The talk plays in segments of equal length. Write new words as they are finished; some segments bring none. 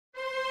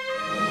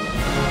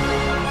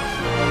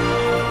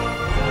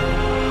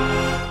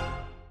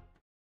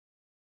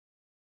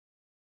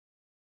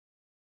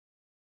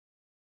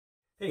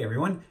Hey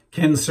everyone,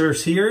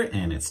 Kensurfs here,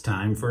 and it's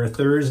time for a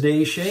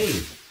Thursday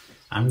shave.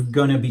 I'm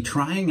gonna be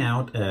trying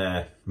out,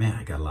 man,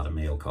 I got a lot of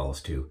mail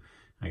calls too.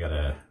 I got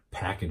a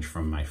package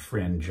from my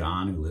friend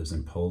John who lives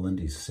in Poland.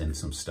 He's sent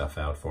some stuff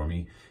out for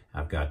me.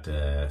 I've got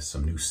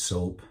some new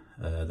soap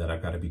that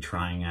I've got to be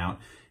trying out.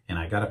 And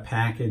I got a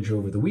package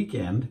over the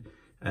weekend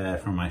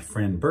from my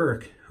friend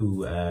Burke,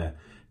 who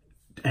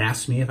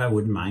asked me if I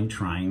wouldn't mind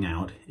trying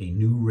out a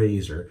new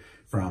razor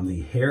from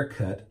the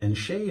Haircut and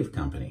Shave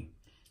Company.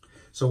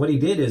 So what he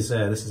did is,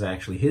 this is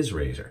actually his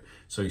razor.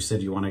 So he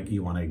said, you want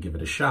to give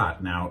it a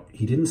shot. Now,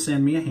 he didn't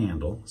send me a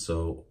handle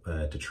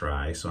to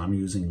try, so I'm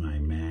using my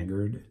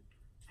Maggard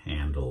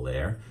handle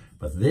there.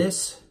 But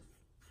this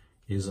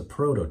is a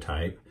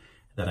prototype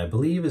that I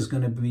believe is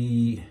going to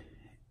be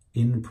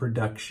in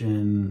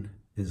production,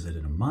 is it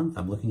in a month?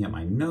 I'm looking at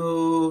my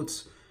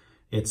notes.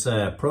 It's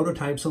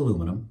prototype's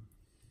aluminum.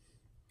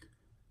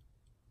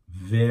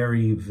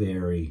 Very,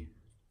 very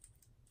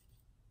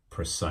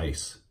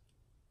precise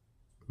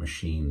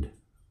machined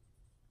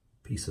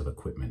piece of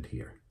equipment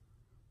here.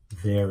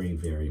 Very,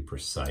 very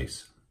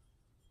precise.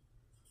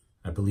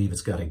 I believe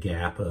it's got a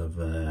gap of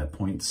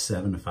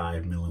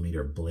 0.75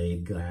 millimeter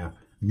blade gap.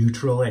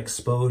 Neutral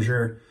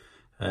exposure.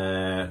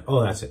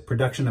 Oh, that's it.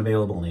 Production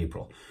available in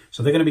April.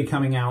 So they're going to be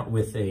coming out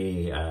with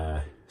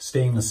a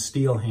stainless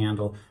steel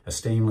handle, a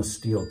stainless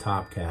steel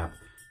top cap,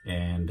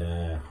 and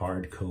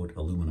hard coat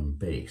aluminum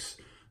base.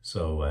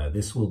 So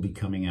this will be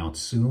coming out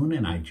soon,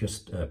 and I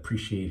just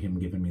appreciate him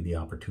giving me the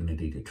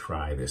opportunity to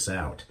try this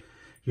out.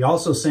 He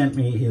also sent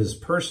me his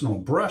personal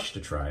brush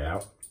to try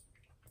out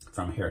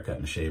from Haircut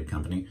and Shave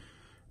Company,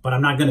 but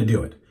I'm not going to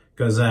do it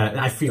because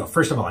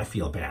first of all, I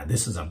feel bad.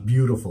 This is a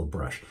beautiful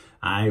brush.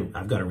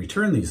 I've got to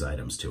return these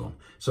items to him.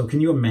 So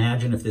can you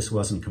imagine if this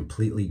wasn't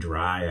completely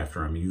dry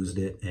after I'm used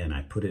it and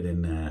I put it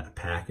in a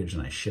package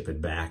and I ship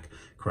it back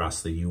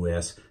across the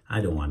US?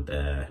 I don't want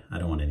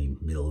any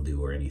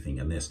mildew or anything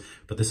in this.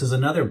 But this is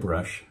another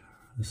brush.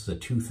 This is a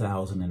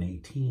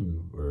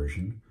 2018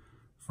 version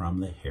from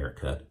the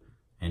Haircut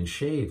and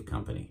Shave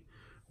Company.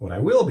 What I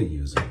will be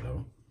using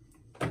though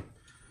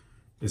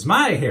is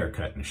my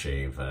Haircut and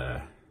Shave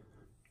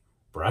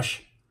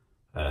brush,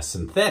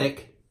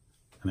 synthetic.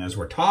 And as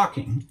we're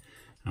talking,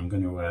 I'm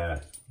going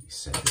to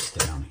set this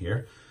down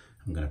here.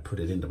 I'm going to put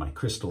it into my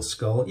crystal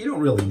skull. You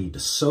don't really need to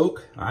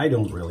soak. I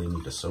don't really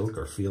need to soak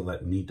or feel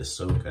that need to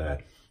soak a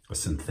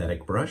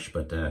synthetic brush,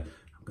 but I'm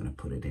going to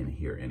put it in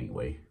here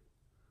anyway.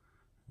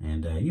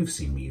 And you've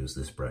seen me use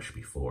this brush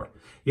before.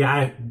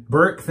 Yeah,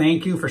 Burke,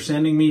 thank you for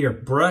sending me your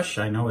brush.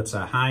 I know it's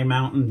a High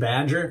Mountain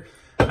Badger.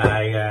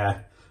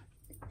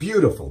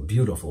 Beautiful,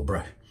 beautiful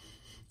brush.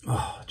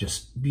 Oh,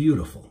 just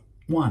beautiful.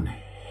 One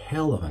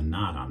hell of a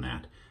knot on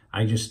that.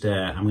 I'm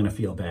going to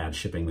feel bad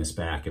shipping this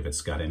back if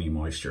it's got any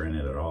moisture in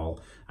it at all.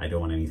 I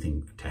don't want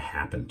anything to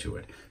happen to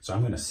it. So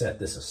I'm going to set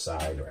this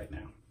aside right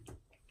now.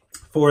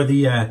 For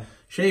the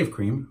shave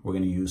cream, we're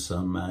going to use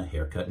some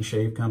Haircut and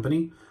Shave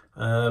Company,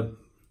 the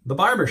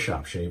Barber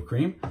Shop shave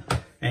cream.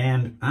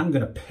 And I'm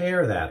going to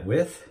pair that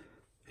with,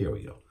 here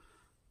we go,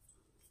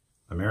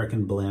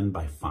 American Blend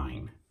by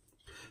Fine.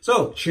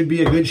 So it should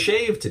be a good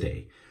shave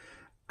today.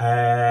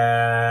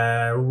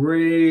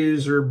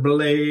 Razor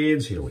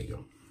blades, here we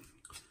go.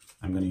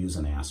 I'm going to use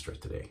an Astra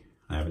today.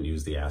 I haven't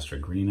used the Astra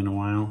Green in a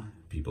while.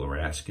 People were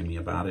asking me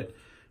about it.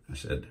 I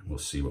said, we'll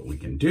see what we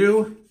can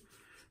do.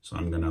 So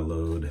I'm going to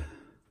load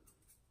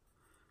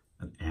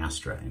an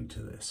Astra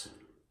into this.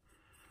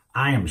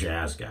 I am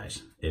jazzed,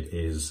 guys. It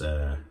is,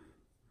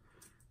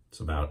 it's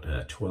about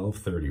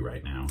 12:30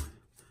 right now.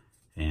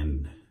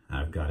 And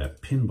I've got a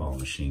pinball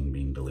machine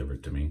being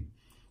delivered to me.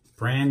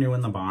 Brand new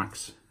in the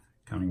box.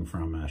 Coming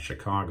from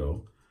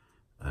Chicago,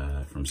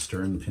 from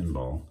Stern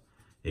Pinball.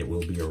 It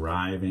will be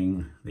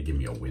arriving, they give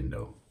me a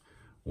window,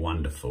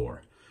 1 to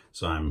 4.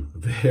 So I'm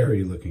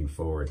very looking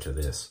forward to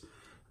this.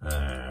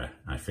 I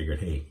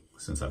figured, hey,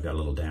 since I've got a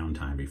little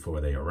downtime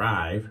before they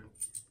arrive,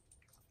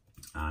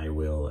 I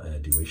will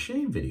do a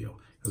shave video,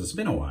 because it's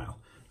been a while.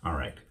 All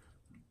right.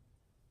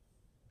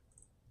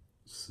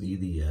 See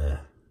the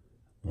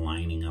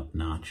lining up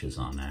notches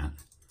on that.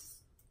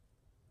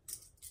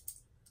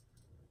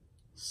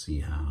 See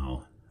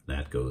how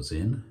that goes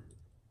in.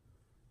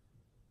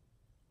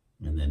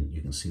 And then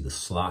you can see the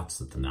slots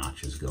that the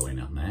notches go in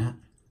on that.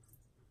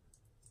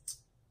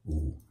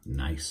 Ooh,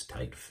 nice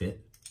tight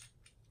fit.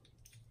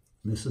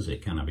 This is a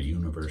kind of a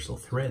universal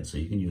thread, so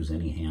you can use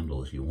any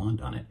handles you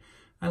want on it.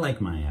 I like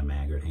my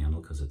Maggard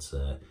handle because it's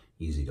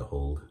easy to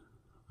hold.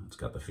 It's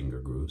got the finger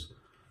grooves.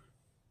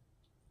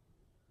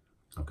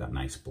 I've got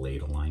nice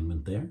blade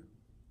alignment there.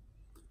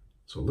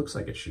 So it looks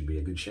like it should be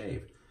a good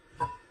shave.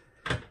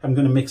 I'm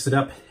going to mix it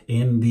up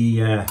in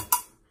the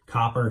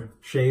copper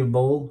shave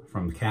bowl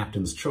from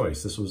Captain's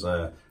Choice. This was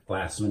a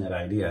last minute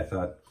idea. I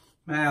thought,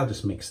 well, I'll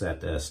just mix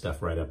that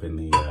stuff right up in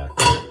the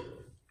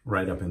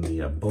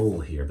bowl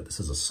here. But this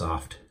is a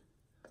soft,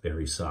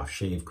 very soft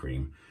shave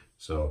cream.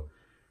 So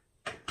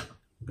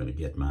I'm going to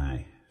get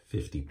my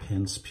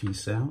 50-pence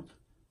piece out.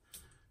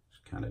 It's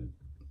kind of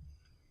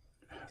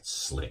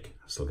slick.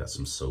 I still got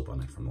some soap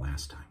on it from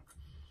last time.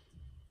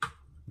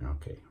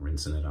 Okay,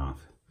 rinsing it off.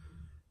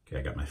 Okay,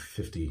 I got my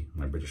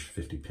British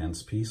 50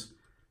 pence piece.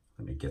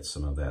 Let me get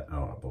some of that.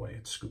 Oh boy,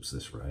 it scoops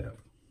this right up.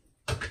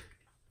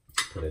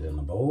 Put it in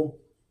the bowl.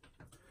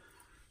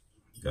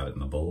 Got it in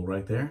the bowl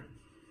right there.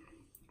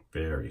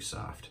 Very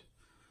soft.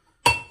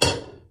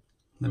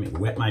 Let me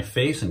wet my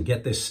face and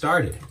get this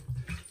started.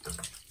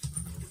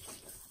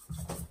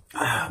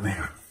 Ah,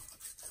 man.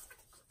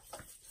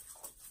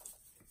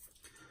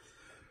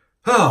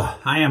 Oh,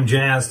 I am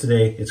jazzed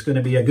today. It's going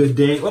to be a good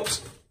day.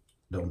 Whoops.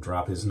 Don't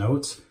drop his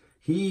notes.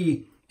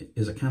 He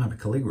is a kind of a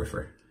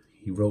calligrapher.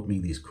 He wrote me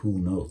these cool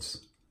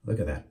notes. Look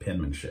at that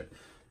penmanship.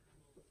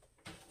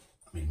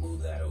 Let me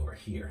move that over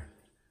here.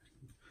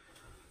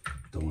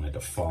 Don't want it to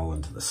fall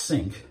into the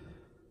sink.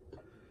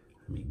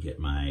 Let me get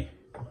my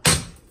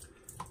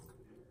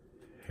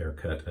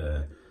haircut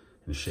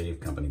and shave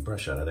company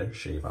brush out of there.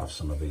 Shave off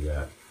some of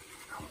the,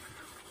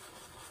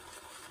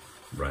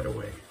 right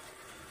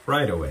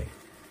away.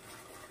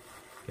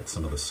 Get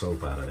some of the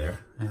soap out of there.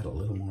 Add a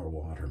little more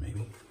water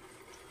maybe.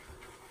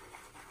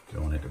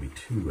 Don't want it to be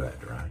too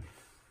dry.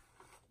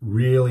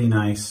 Really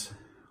nice.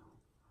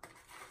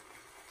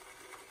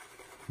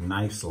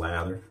 Nice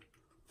lather.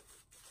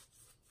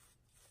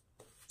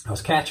 I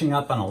was catching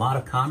up on a lot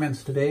of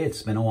comments today.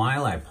 It's been a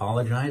while. I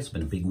apologize. It's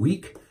been a big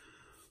week.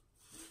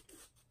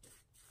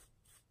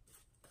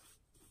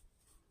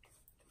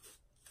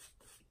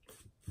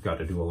 Got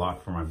to do a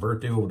lot for my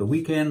birthday over the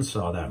weekend.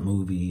 Saw that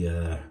movie,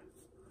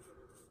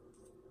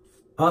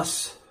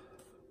 Us.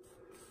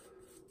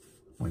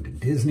 Went to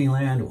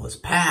Disneyland. It was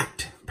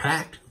packed.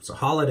 It's a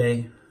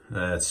holiday.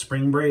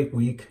 Spring break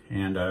week.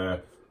 And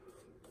a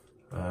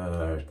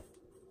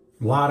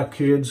lot of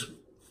kids.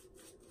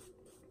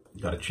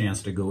 Got a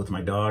chance to go with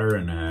my daughter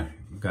and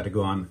got to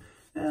go on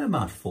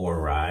about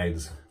 4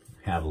 rides,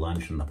 have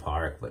lunch in the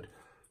park. But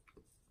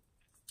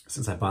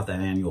since I bought that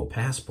annual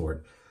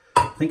passport,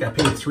 I think I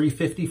paid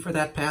 $3.50 for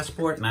that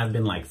passport, and I've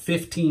been like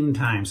 15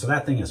 times. So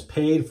that thing has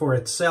paid for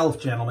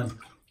itself, gentlemen.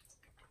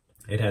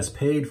 It has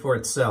paid for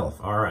itself.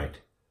 All right.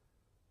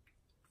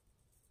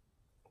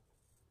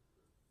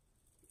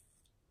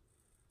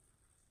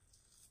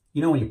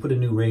 You know, when you put a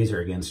new razor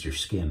against your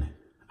skin,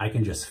 I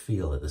can just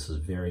feel that this is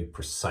very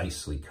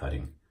precisely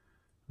cutting.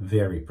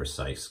 Very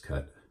precise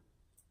cut.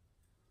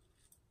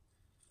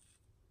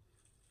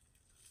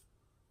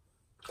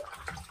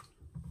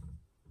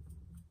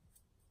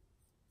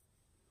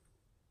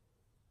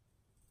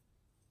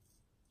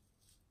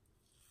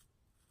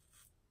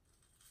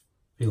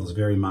 Feels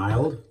very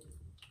mild.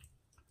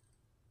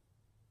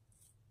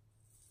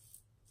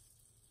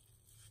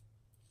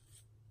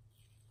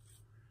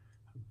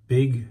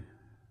 Big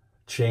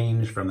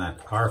change from that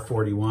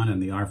R41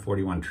 and the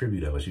R41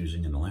 Tribute I was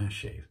using in the last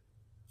shave.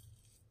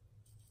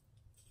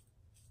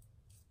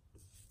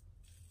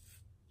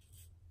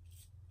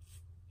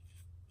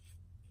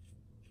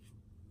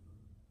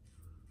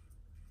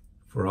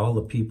 For all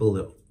the people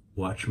that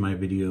watch my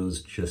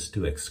videos just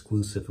to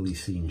exclusively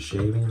seeing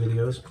shaving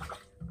videos,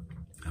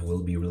 I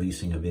will be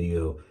releasing a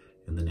video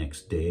in the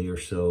next day or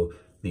so,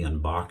 the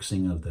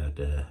unboxing of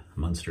that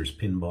Munster's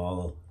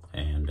pinball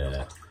and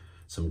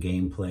some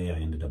gameplay. I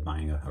ended up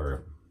buying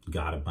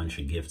got a bunch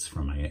of gifts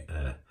from my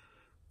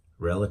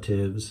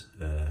relatives,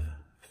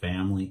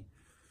 family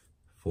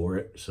for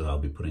it. So I'll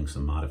be putting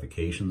some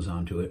modifications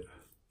onto it.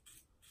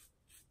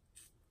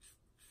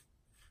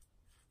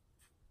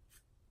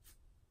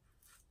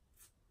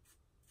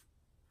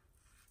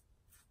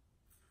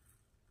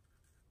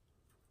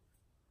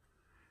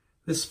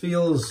 This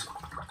feels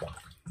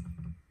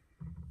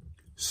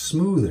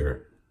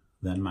smoother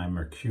than my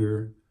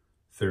Mercure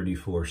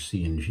 34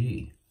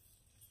 C&G.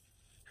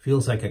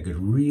 Feels like I could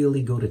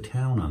really go to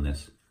town on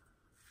this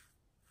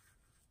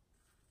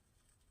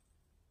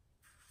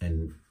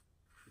and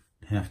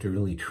have to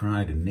really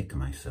try to nick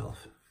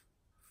myself.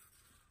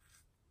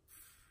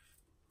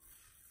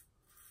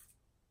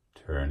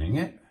 Turning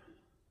it.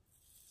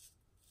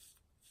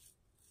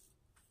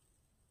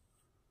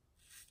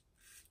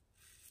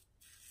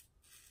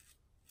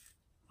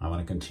 I want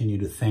to continue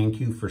to thank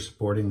you for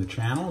supporting the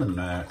channel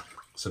and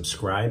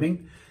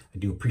subscribing. I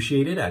do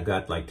appreciate it. I've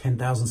got like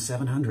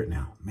 10,700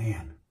 now.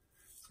 Man,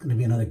 it's going to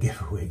be another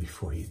giveaway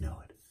before you know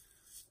it.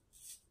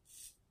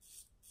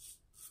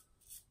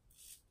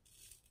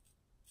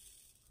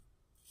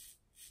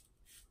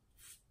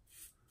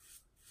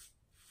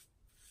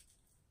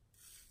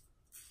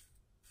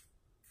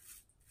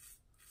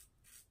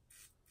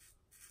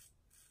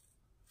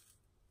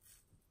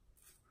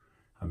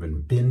 I've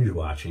been binge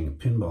watching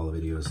pinball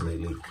videos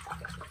lately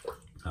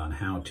on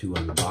how to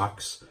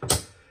unbox.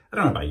 I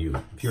don't know about you,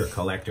 if you're a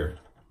collector.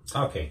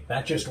 Okay,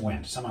 that just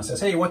went. Someone says,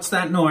 hey, what's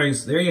that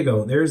noise? There you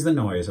go. There's the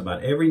noise.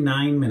 About every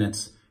 9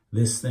 minutes,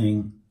 this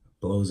thing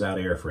blows out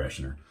air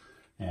freshener.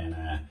 And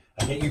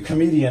I get you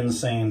comedians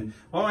saying,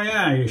 oh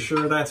yeah, are you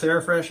sure that's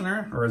air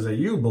freshener? Or is it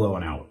you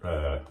blowing out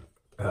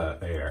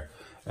air?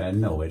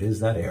 No, it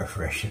is that air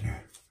freshener.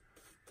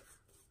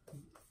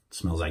 It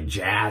smells like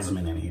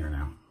jasmine in here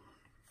now.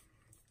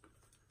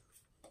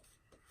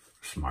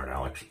 Smart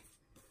Alex.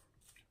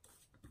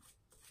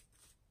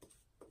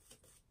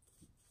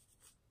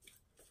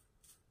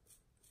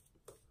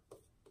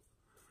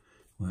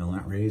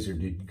 That razor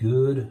did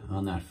good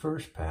on that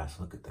first pass.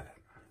 Look at that.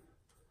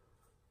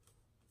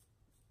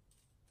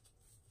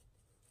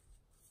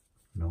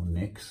 No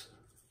nicks.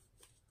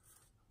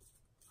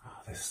 Oh,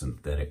 this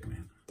synthetic,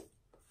 man.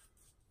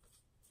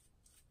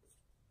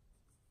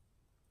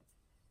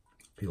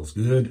 Feels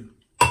good.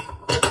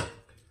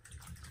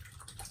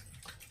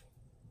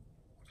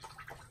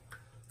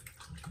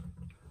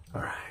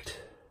 All right.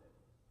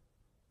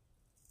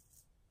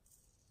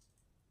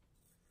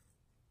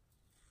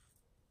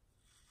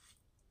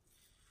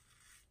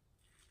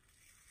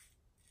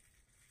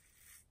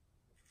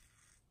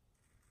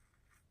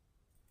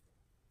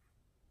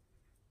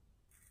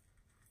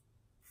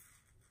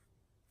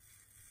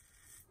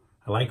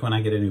 I like when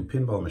I get a new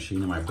pinball machine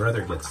and my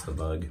brother gets the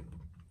bug.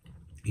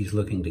 He's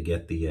looking to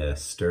get the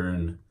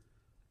Stern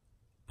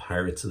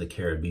Pirates of the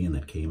Caribbean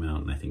that came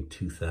out in, I think,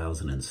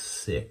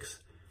 2006.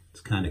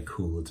 It's kind of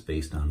cool. It's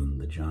based on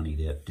the Johnny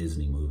Depp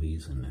Disney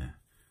movies, and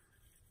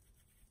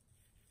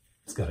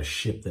it's got a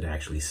ship that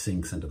actually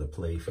sinks into the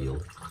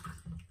playfield.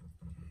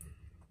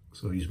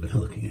 So he's been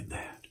looking at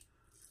that.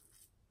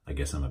 I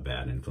guess I'm a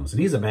bad influence.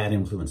 And he's a bad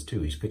influence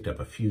too. He's picked up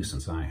a few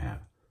since I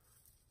have.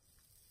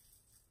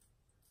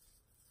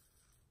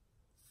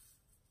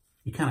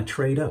 You kind of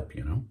trade up,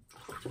 you know.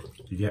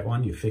 You get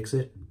one, you fix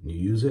it, you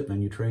use it, and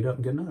then you trade up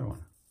and get another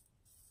one.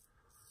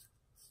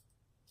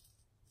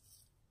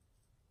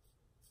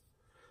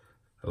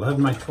 I love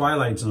my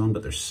Twilight Zone,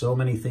 but there's so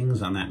many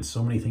things on that and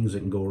so many things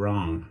that can go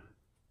wrong.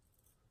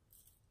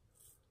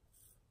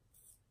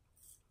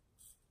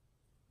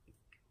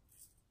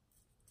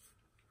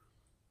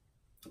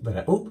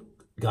 But oh,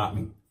 got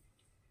me.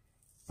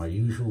 My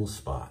usual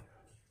spot.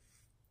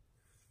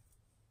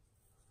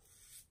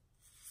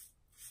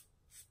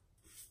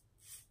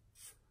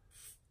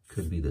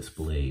 Could be this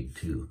blade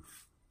too.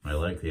 I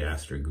like the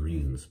Astra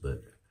greens,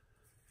 but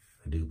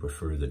I do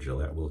prefer the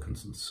Gillette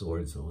Wilkinson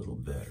swords a little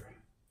better.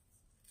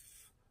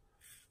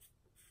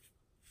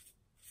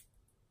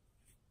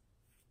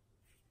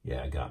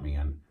 Yeah, it got me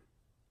on,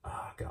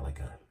 got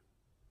like a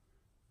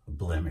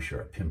blemish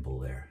or a pimple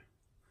there.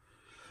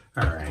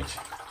 All right,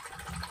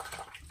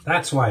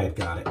 that's why it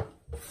got it.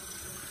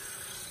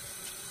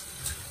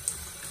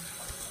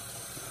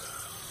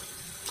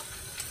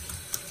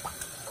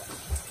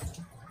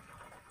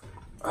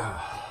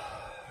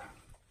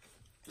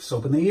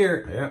 Soap in the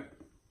ear, yeah,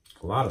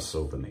 a lot of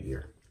soap in the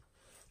ear.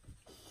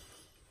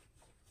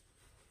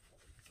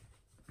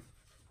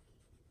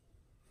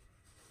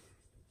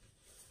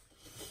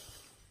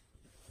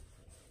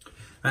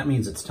 That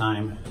means it's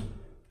time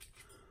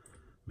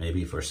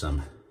maybe for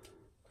some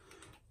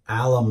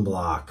alum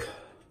block.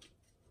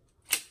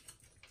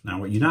 Now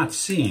what you're not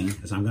seeing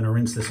is I'm going to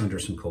rinse this under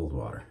some cold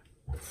water.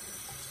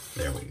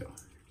 There we go.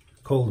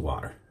 Cold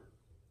water.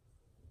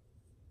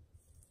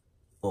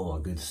 Oh, a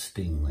good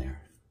sting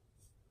there.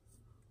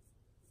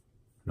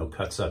 No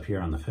cuts up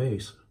here on the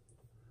face.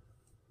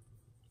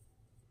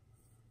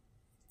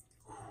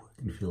 Ooh,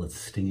 I can feel it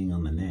stinging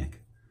on the neck.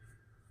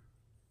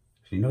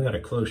 So you know you got a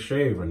close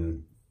shave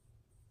and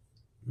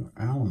your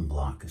alum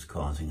block is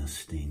causing a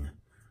sting.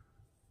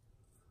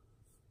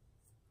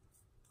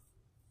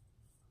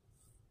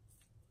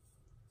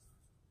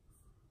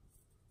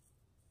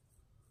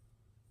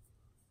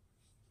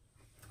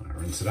 I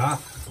rinse it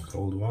off,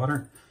 cold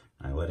water.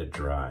 I let it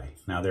dry.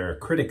 Now there are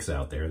critics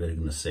out there that are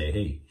going to say, hey,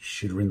 you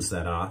should rinse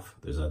that off.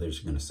 There's others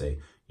who are going to say,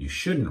 you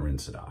shouldn't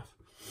rinse it off.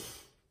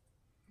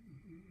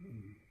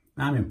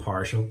 I'm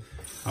impartial.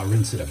 I'll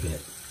rinse it a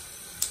bit.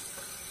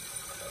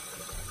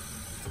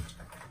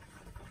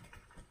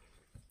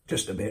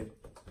 Just a bit.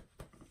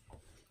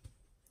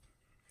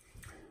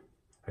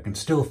 I can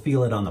still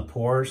feel it on the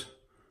pores. It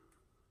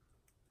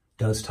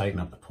does tighten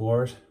up the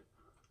pores.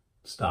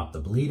 Stop the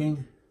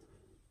bleeding.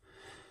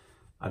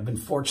 I've been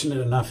fortunate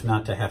enough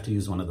not to have to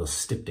use one of those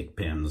styptic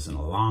pens in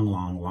a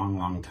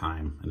long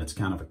time. And it's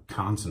kind of a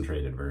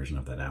concentrated version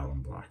of that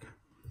alum block.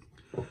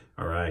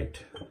 All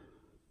right.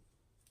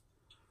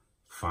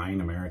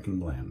 Fine American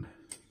blend.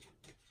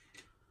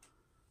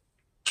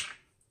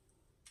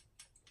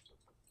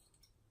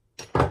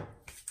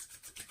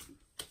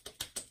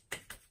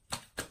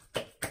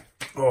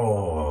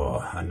 Oh,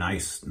 a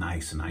nice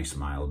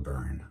mild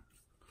burn.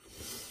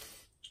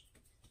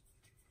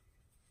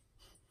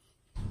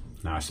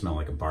 Now I smell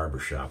like a barber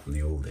shop from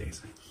the old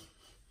days.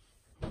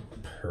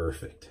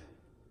 Perfect.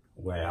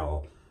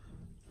 Well,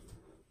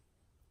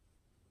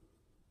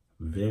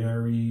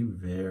 very,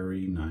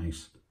 very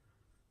nice.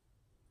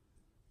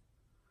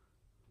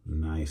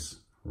 Nice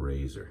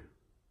razor.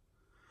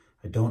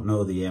 I don't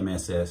know the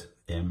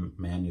MSSM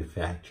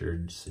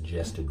manufactured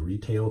suggested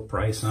retail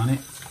price on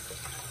it.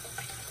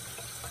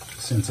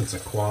 Since it's a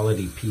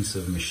quality piece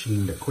of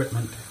machined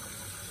equipment,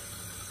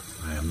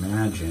 I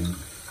imagine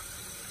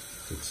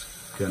it's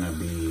gonna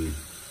be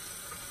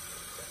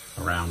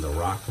around the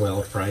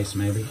Rockwell price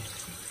maybe.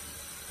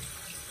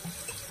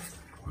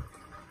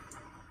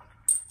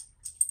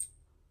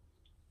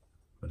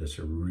 But it's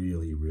a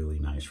really, really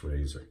nice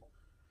razor.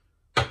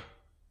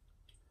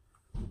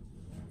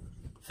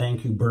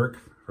 Thank you, Burke,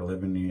 for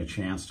giving me a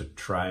chance to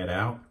try it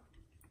out.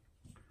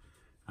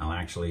 I'll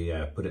actually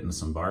put it in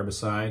some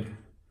barbicide,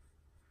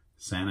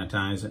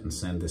 sanitize it, and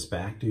send this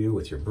back to you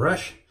with your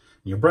brush.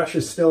 Your brush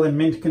is still in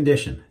mint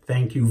condition.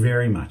 Thank you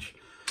very much.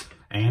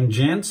 And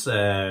gents,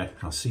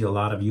 I'll see a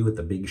lot of you at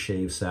the Big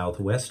Shave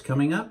Southwest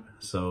coming up.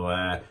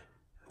 So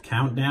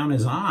countdown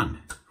is on.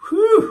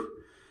 Whew!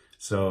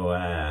 So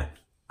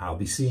I'll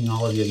be seeing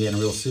all of you again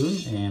real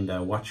soon,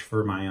 and watch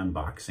for my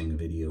unboxing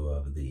video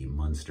of the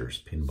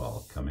Munsters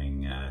pinball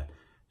coming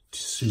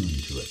soon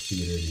to a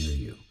theater near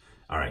you.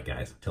 All right,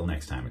 guys, till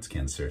next time, it's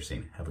Kensurfs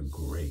saying have a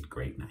great,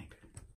 great night.